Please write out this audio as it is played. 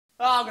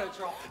Oh, I'm gonna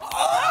drop.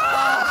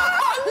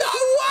 No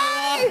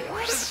way!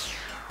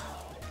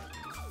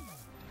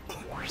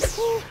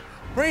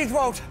 Breathe,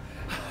 Walt.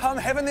 I'm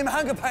having them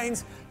hunger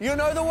pains. You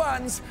know the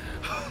ones.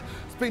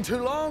 It's been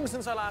too long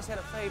since I last had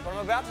a feed, but I'm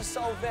about to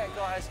solve that,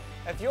 guys.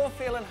 If you're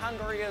feeling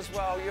hungry as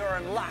well, you're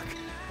in luck,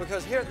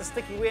 because here at the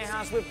Sticky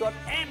Warehouse, we've got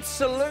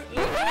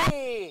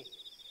absolutely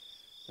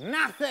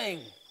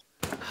nothing.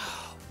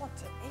 What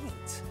to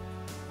eat?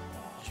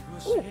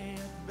 Ooh.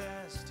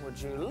 Would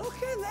you look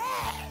at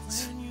that?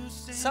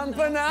 Some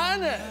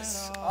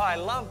bananas. Oh, I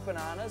love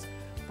bananas,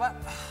 but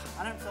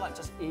I don't feel like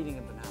just eating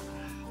a banana.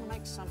 I'll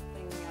make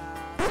something.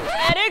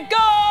 Let it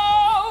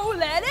go!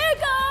 Let it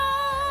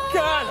go!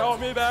 Can't hold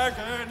me back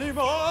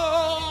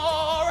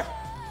anymore.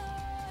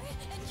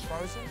 It's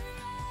frozen?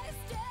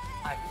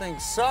 I think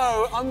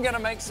so. I'm gonna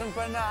make some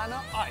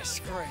banana ice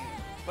cream.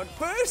 But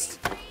first,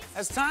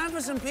 it's time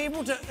for some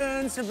people to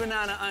earn some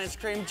banana ice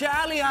cream.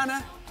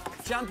 Liana,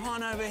 jump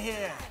on over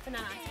here.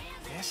 Banana.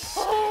 Yes.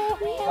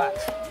 But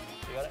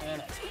you gotta earn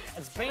it.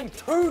 It's been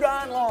too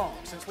darn long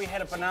since we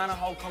had a banana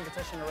hole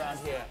competition around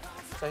here.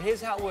 So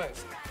here's how it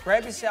works.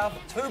 Grab yourself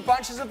 2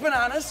 bunches of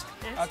bananas,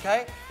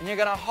 okay? And you're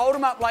gonna hold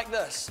them up like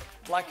this,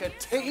 like a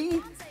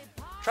T.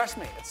 Trust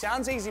me, it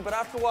sounds easy, but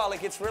after a while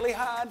it gets really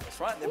hard. That's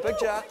right, they're big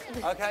jar.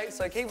 Okay,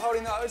 so keep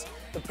holding those.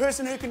 The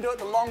person who can do it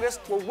the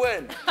longest will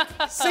win.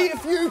 See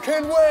if you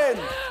can win.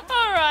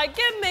 All right,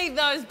 give me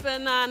those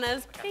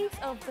bananas. Piece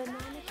of banana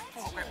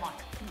cake.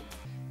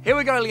 Here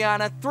we go,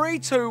 Liana. 3,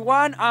 2,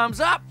 1, arms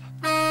up.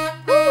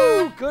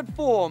 Woo, good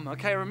form.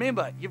 Okay,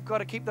 remember, you've got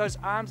to keep those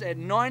arms at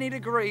 90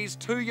 degrees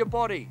to your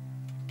body.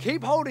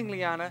 Keep holding,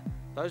 Liana.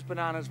 Those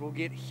bananas will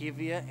get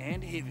heavier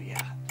and heavier.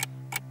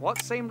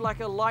 What seemed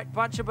like a light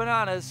bunch of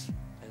bananas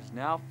is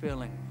now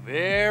feeling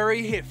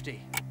very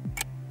hefty.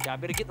 Okay, I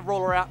better get the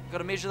ruler out. Got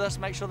to measure this,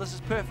 make sure this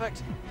is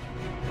perfect.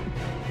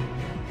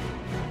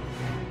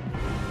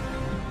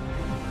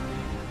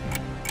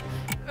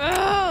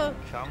 Ugh.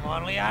 Come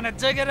on, Liana,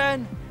 dig it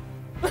in.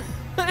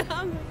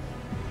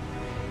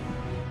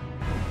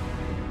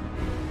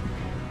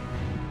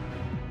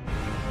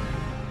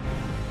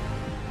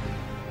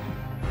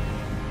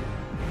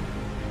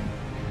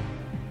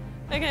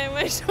 Okay,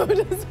 my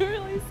shoulders are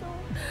really sore.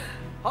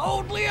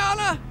 Hold,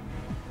 Liana.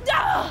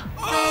 Ah!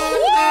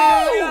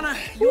 Oh, Liana,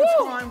 your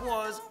time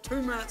was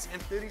 2 minutes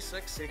and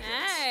 36 seconds.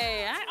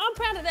 Hey, I'm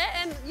proud of that.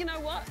 And you know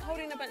what?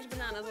 Holding a bunch of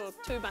bananas, or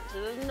 2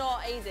 bunches, is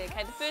not easy.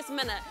 Okay, the first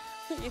minute,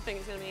 you think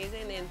it's gonna be easy,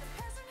 and then,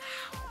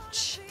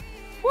 ouch.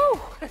 Woo!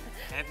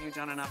 Have you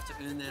done enough to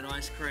earn that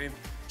ice cream?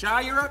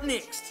 Jar, you're up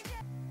next.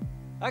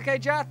 Okay,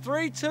 Jar,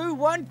 3, 2,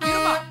 1, get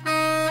them up.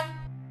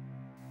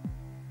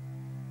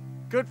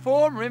 Good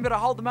form. Remember to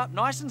hold them up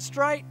nice and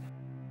straight.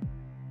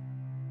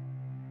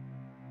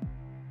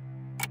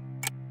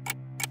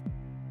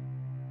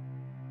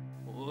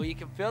 Oh, you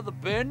can feel the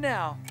burn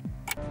now.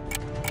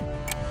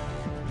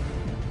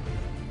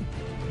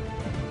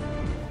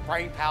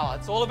 Brain power,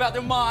 it's all about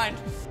the mind.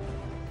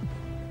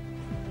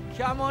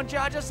 Come on,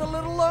 Jar, just a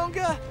little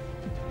longer. I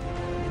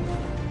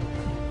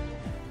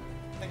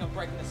think I'm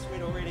breaking the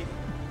sweat already.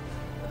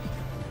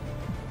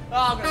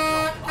 Oh, I'm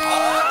gonna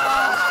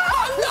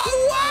No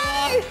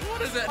way!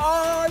 What is it?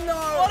 Oh no!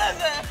 What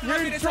is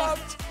it? You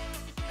dropped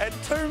at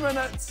 2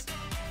 minutes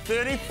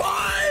 35. 1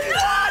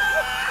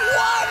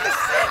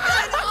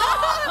 second!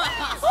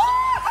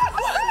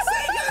 1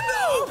 second!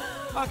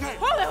 Okay.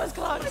 Oh, that was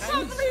close. I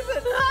can't believe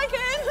it. I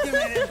Give me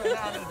that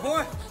banana,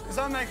 boy, because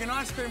I'm making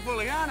ice cream for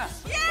Liana.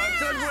 Yeah!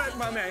 Good work,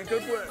 my man.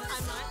 Good work.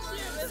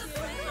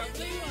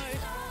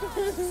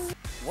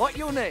 What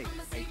you'll need: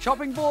 a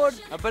chopping board,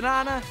 a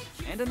banana,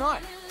 and a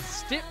knife.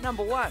 Step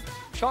number 1,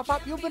 chop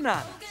up your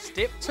banana.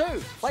 Step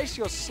 2, place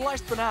your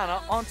sliced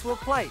banana onto a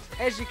plate.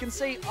 As you can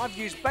see, I've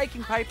used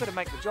baking paper to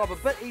make the job a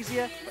bit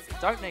easier, but you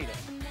don't need it.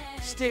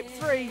 Step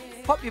 3,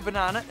 pop your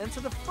banana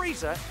into the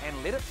freezer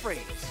and let it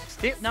freeze.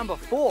 Step number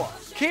 4,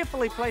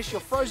 carefully place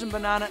your frozen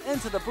banana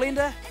into the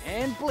blender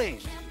and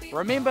blend.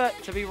 Remember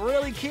to be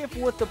really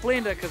careful with the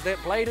blender because that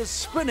blade is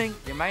spinning.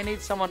 You may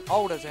need someone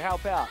older to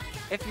help out.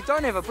 If you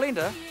don't have a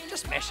blender,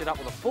 just mash it up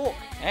with a fork.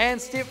 And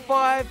step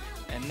 5,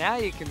 and now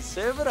you can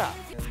serve it up.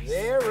 And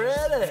there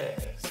it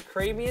is.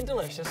 Creamy and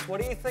delicious. What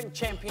do you think,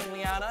 champion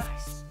Liana?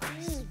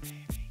 Is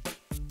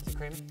it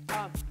creamy?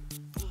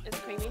 It's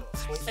creamy.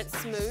 Sweet. It's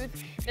smooth.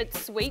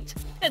 It's sweet.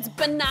 It's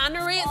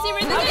banana-y. It's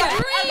everything Okay, I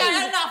dreamed.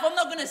 okay, enough. I'm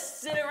not going to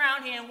sit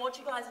around here and watch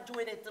you guys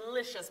enjoy that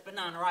delicious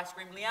banana ice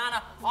cream.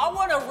 Liana, I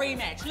want a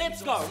rematch.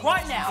 Let's go,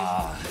 right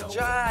now.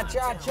 Jar.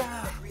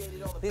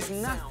 There's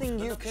nothing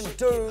you can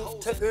do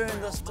to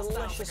earn this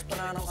delicious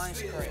banana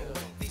ice cream.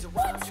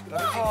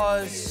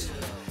 Because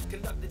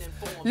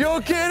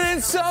you're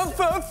getting some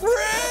for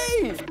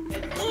free!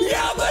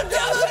 Yabba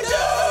dabba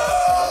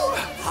doo!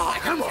 I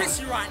can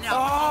kiss you right now.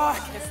 Oh.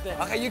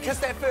 Okay, you kiss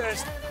that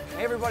first.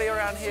 Everybody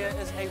around here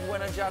is a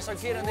winner, Jar, so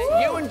get in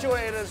there. You enjoy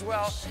it as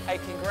well. Hey,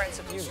 congrats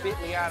if you beat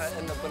Liana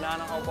in the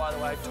banana hole, by the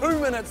way. 2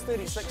 minutes,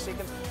 36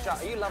 seconds. Jar,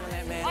 are you loving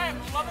that, man? I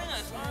am loving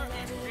this.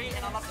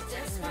 And I love the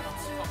taste.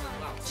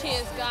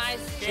 Cheers, guys.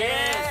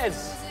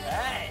 Cheers!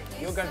 Hey,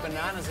 you'll go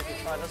bananas if you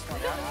try this one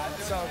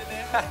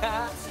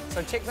out.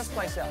 So check this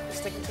place out, the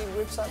Sticky Tea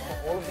website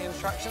for all of the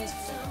instructions,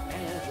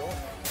 and enjoy.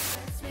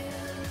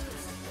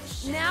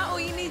 Now all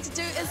you need to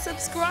do is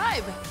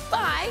subscribe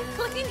by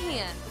clicking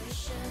here.